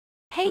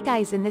Hey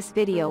guys, in this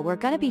video we're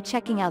gonna be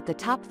checking out the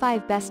top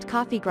 5 best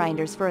coffee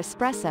grinders for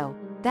espresso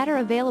that are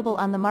available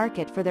on the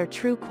market for their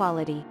true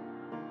quality.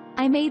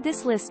 I made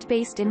this list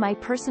based in my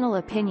personal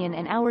opinion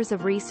and hours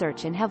of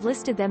research and have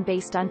listed them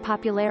based on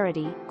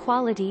popularity,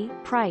 quality,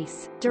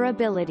 price,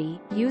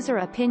 durability, user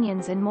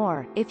opinions and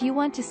more. If you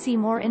want to see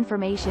more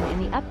information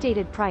in the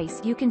updated price,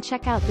 you can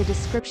check out the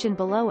description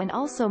below and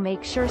also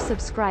make sure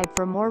subscribe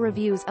for more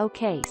reviews.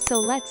 Okay,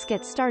 so let's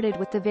get started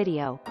with the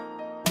video.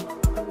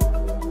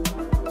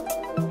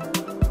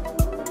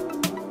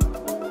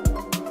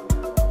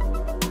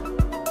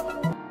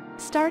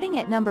 Starting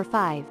at number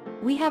 5,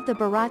 we have the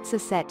Baratza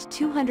Sette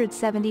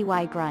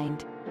 270Y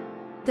Grind.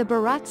 The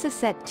Baratza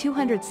Sette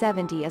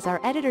 270 is our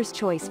editor's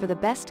choice for the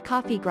best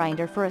coffee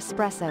grinder for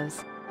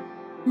espressos.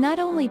 Not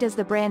only does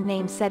the brand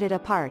name set it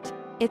apart,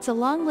 its a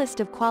long list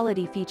of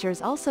quality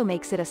features also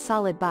makes it a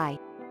solid buy.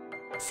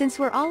 Since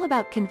we're all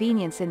about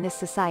convenience in this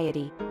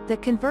society, the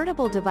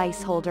convertible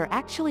device holder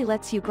actually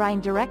lets you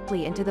grind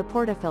directly into the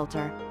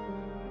portafilter.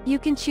 You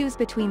can choose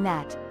between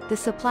that, the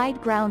supplied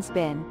grounds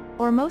bin,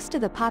 or most of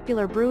the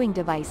popular brewing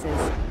devices,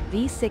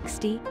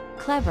 V60,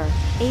 Clever,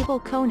 Able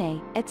Kone,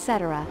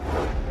 etc.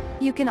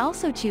 You can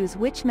also choose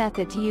which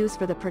method to use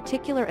for the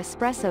particular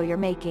espresso you're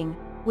making,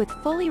 with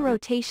fully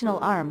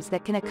rotational arms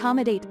that can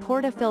accommodate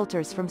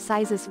portafilters from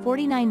sizes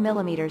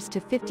 49mm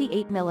to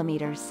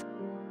 58mm.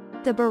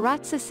 The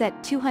Baratza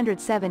Sette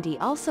 270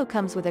 also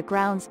comes with a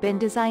grounds bin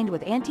designed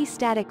with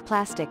anti-static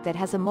plastic that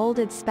has a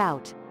molded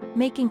spout,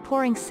 making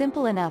pouring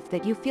simple enough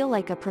that you feel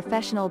like a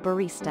professional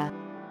barista.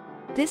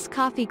 This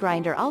coffee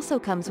grinder also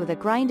comes with a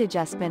grind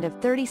adjustment of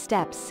 30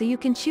 steps so you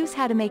can choose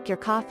how to make your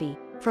coffee,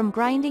 from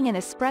grinding an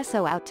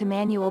espresso out to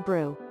manual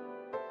brew.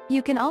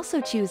 You can also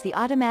choose the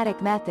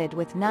automatic method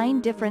with 9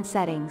 different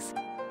settings.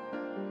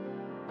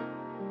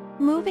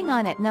 Moving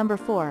on, at number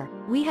 4,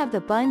 we have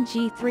the Bunn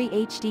G3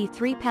 HD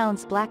 3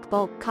 pounds Black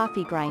Bulk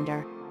Coffee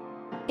Grinder.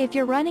 If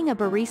you're running a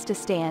barista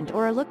stand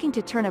or are looking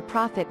to turn a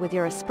profit with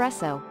your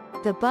espresso,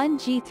 the Bunn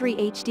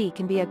G3 HD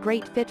can be a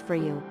great fit for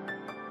you.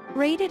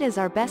 Rated as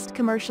our best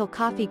commercial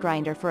coffee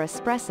grinder for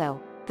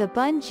espresso, the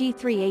Bunn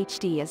G3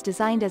 HD is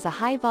designed as a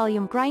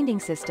high-volume grinding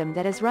system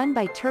that is run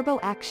by turbo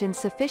action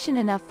sufficient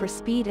enough for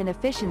speed and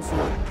efficiency,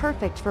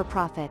 perfect for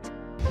profit.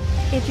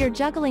 If you're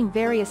juggling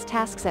various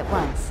tasks at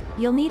once,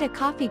 you'll need a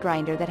coffee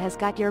grinder that has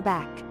got your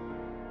back.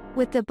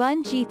 With the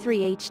Bunn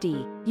G3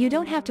 HD, you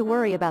don't have to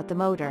worry about the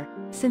motor,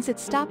 since it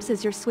stops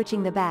as you're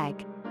switching the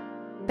bag.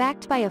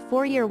 Backed by a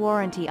 4-year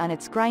warranty on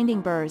its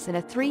grinding burrs and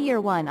a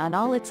 3-year one on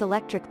all its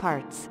electric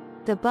parts,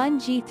 the Bunn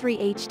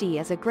G3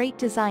 HD is a great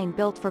design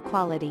built for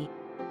quality.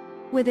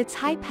 With its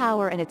high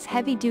power and its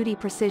heavy-duty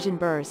precision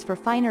burrs for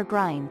finer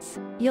grinds,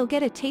 you'll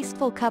get a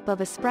tasteful cup of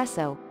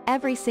espresso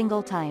every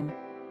single time.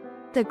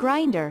 The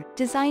grinder,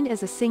 designed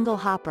as a single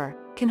hopper,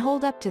 can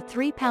hold up to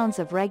 3 pounds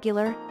of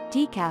regular,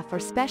 decaf or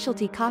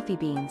specialty coffee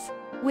beans,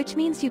 which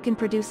means you can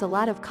produce a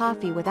lot of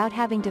coffee without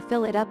having to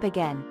fill it up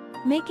again,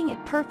 making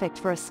it perfect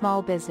for a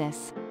small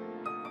business.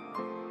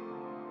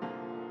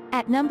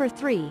 At number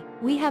 3,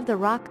 we have the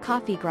ROK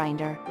Coffee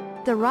Grinder.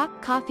 The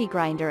ROK Coffee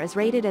Grinder is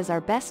rated as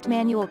our best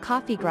manual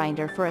coffee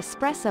grinder for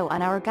espresso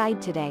on our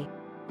guide today.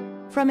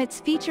 From its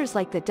features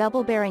like the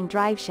double-bearing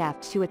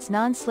driveshaft to its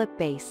non-slip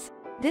base,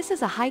 this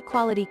is a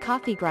high-quality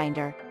coffee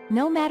grinder,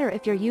 no matter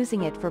if you're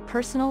using it for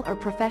personal or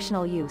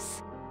professional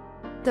use.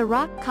 The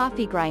ROK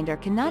Coffee Grinder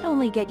can not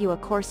only get you a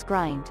coarse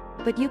grind,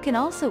 but you can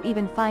also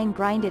even fine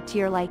grind it to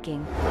your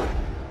liking.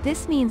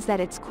 This means that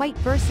it's quite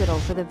versatile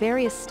for the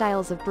various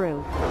styles of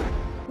brew.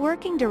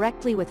 Working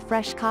directly with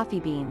fresh coffee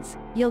beans,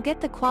 you'll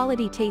get the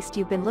quality taste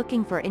you've been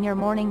looking for in your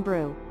morning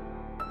brew.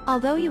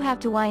 Although you have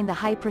to wind the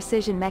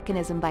high-precision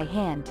mechanism by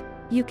hand,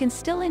 you can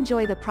still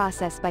enjoy the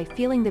process by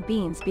feeling the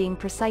beans being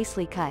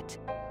precisely cut.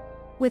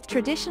 With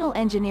traditional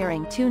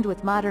engineering tuned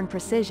with modern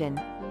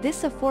precision,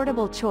 this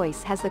affordable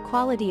choice has the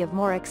quality of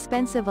more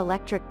expensive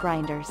electric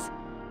grinders.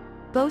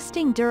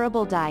 Boasting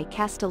durable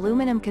die-cast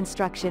aluminum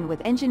construction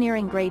with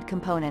engineering-grade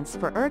components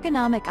for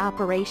ergonomic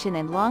operation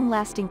and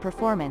long-lasting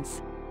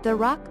performance, the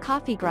ROK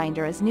Coffee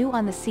Grinder is new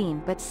on the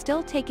scene but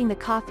still taking the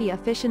coffee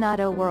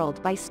aficionado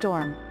world by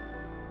storm.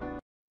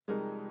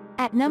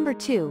 At number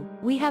 2,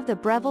 we have the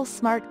Breville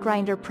Smart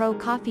Grinder Pro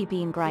Coffee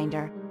Bean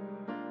Grinder.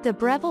 The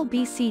Breville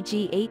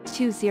BCG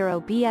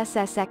 820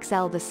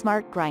 BSSXL, the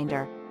Smart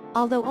Grinder,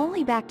 although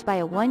only backed by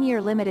a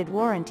 1-year limited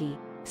warranty,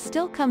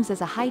 still comes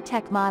as a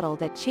high-tech model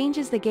that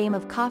changes the game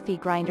of coffee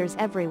grinders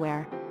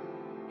everywhere.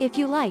 If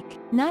you like,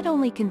 not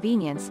only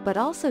convenience but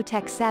also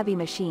tech-savvy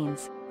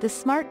machines, the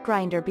Smart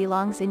Grinder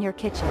belongs in your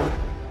kitchen.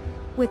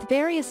 With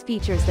various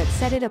features that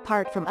set it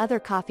apart from other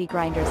coffee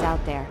grinders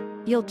out there,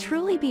 you'll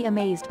truly be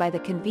amazed by the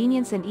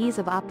convenience and ease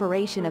of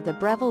operation of the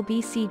Breville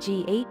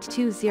BCG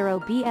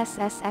 820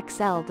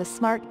 BSSXL, the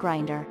Smart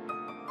Grinder.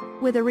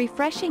 With a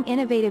refreshing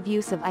innovative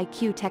use of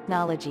IQ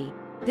technology,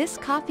 this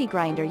coffee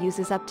grinder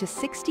uses up to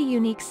 60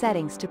 unique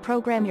settings to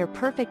program your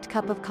perfect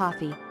cup of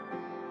coffee.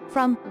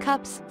 From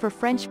cups for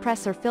French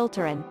press or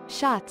filter and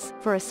shots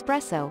for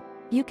espresso,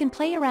 you can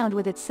play around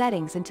with its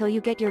settings until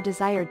you get your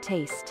desired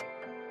taste.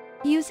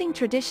 Using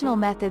traditional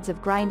methods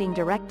of grinding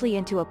directly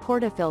into a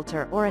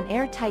portafilter or an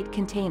airtight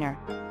container,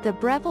 the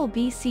Breville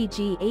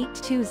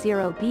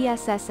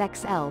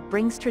BCG820BSSXL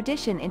brings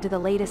tradition into the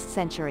latest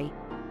century.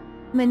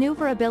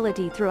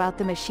 Maneuverability throughout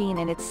the machine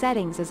and its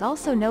settings is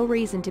also no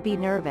reason to be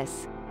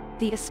nervous.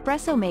 The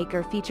espresso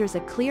maker features a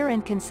clear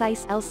and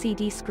concise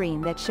LCD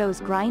screen that shows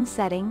grind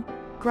setting,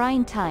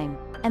 grind time,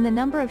 and the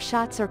number of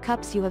shots or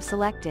cups you have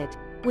selected,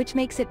 which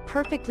makes it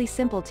perfectly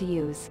simple to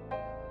use.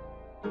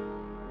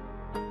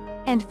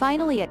 And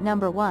finally at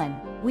number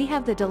 1, we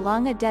have the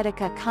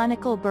Dedica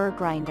Conical Burr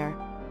grinder.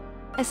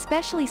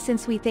 Especially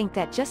since we think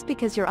that just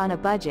because you're on a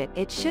budget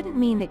it shouldn't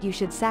mean that you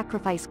should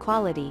sacrifice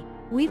quality,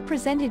 we've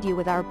presented you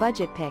with our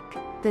budget pick,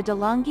 the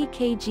DeLonghi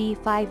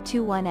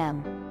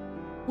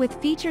KG521M.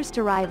 With features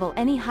to rival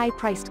any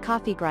high-priced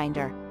coffee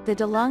grinder, the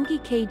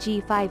DeLonghi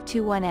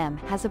KG521M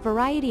has a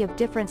variety of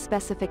different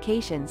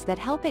specifications that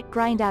help it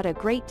grind out a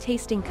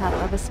great-tasting cup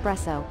of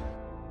espresso.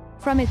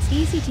 From its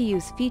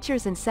easy-to-use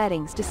features and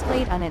settings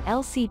displayed on an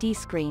LCD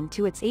screen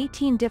to its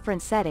 18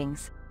 different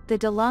settings, the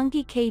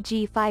DeLonghi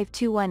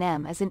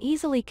KG521M is an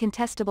easily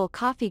contestable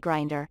coffee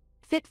grinder,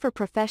 fit for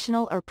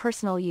professional or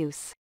personal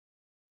use.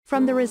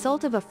 From the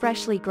result of a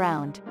freshly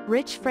ground,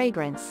 rich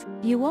fragrance,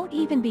 you won't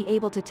even be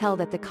able to tell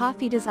that the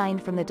coffee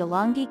designed from the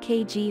DeLonghi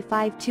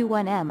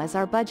KG521M is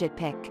our budget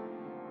pick.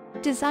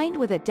 Designed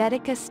with a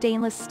Dedica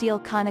stainless steel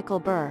conical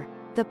burr,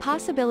 the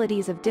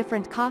possibilities of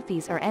different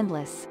coffees are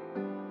endless.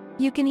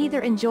 You can either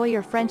enjoy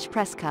your French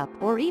press cup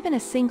or even a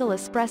single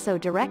espresso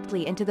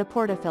directly into the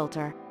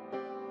portafilter.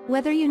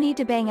 Whether you need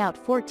to bang out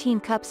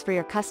 14 cups for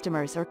your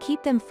customers or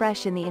keep them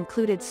fresh in the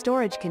included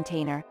storage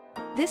container,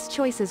 this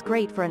choice is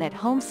great for an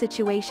at-home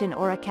situation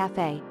or a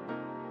cafe.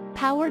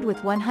 Powered with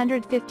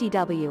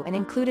 150W and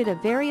included a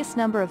various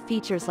number of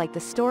features like the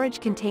storage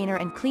container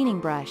and cleaning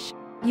brush,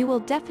 you will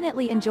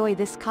definitely enjoy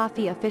this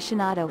coffee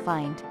aficionado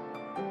find.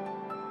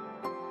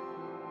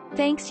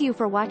 Thanks you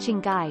for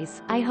watching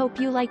guys, I hope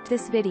you liked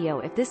this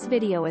video. If this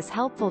video is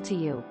helpful to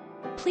you,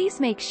 please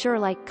make sure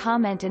like,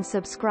 comment and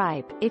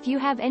subscribe. If you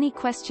have any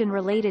question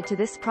related to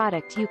this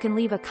product you can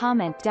leave a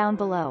comment down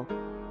below.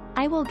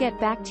 I will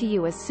get back to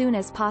you as soon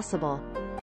as possible.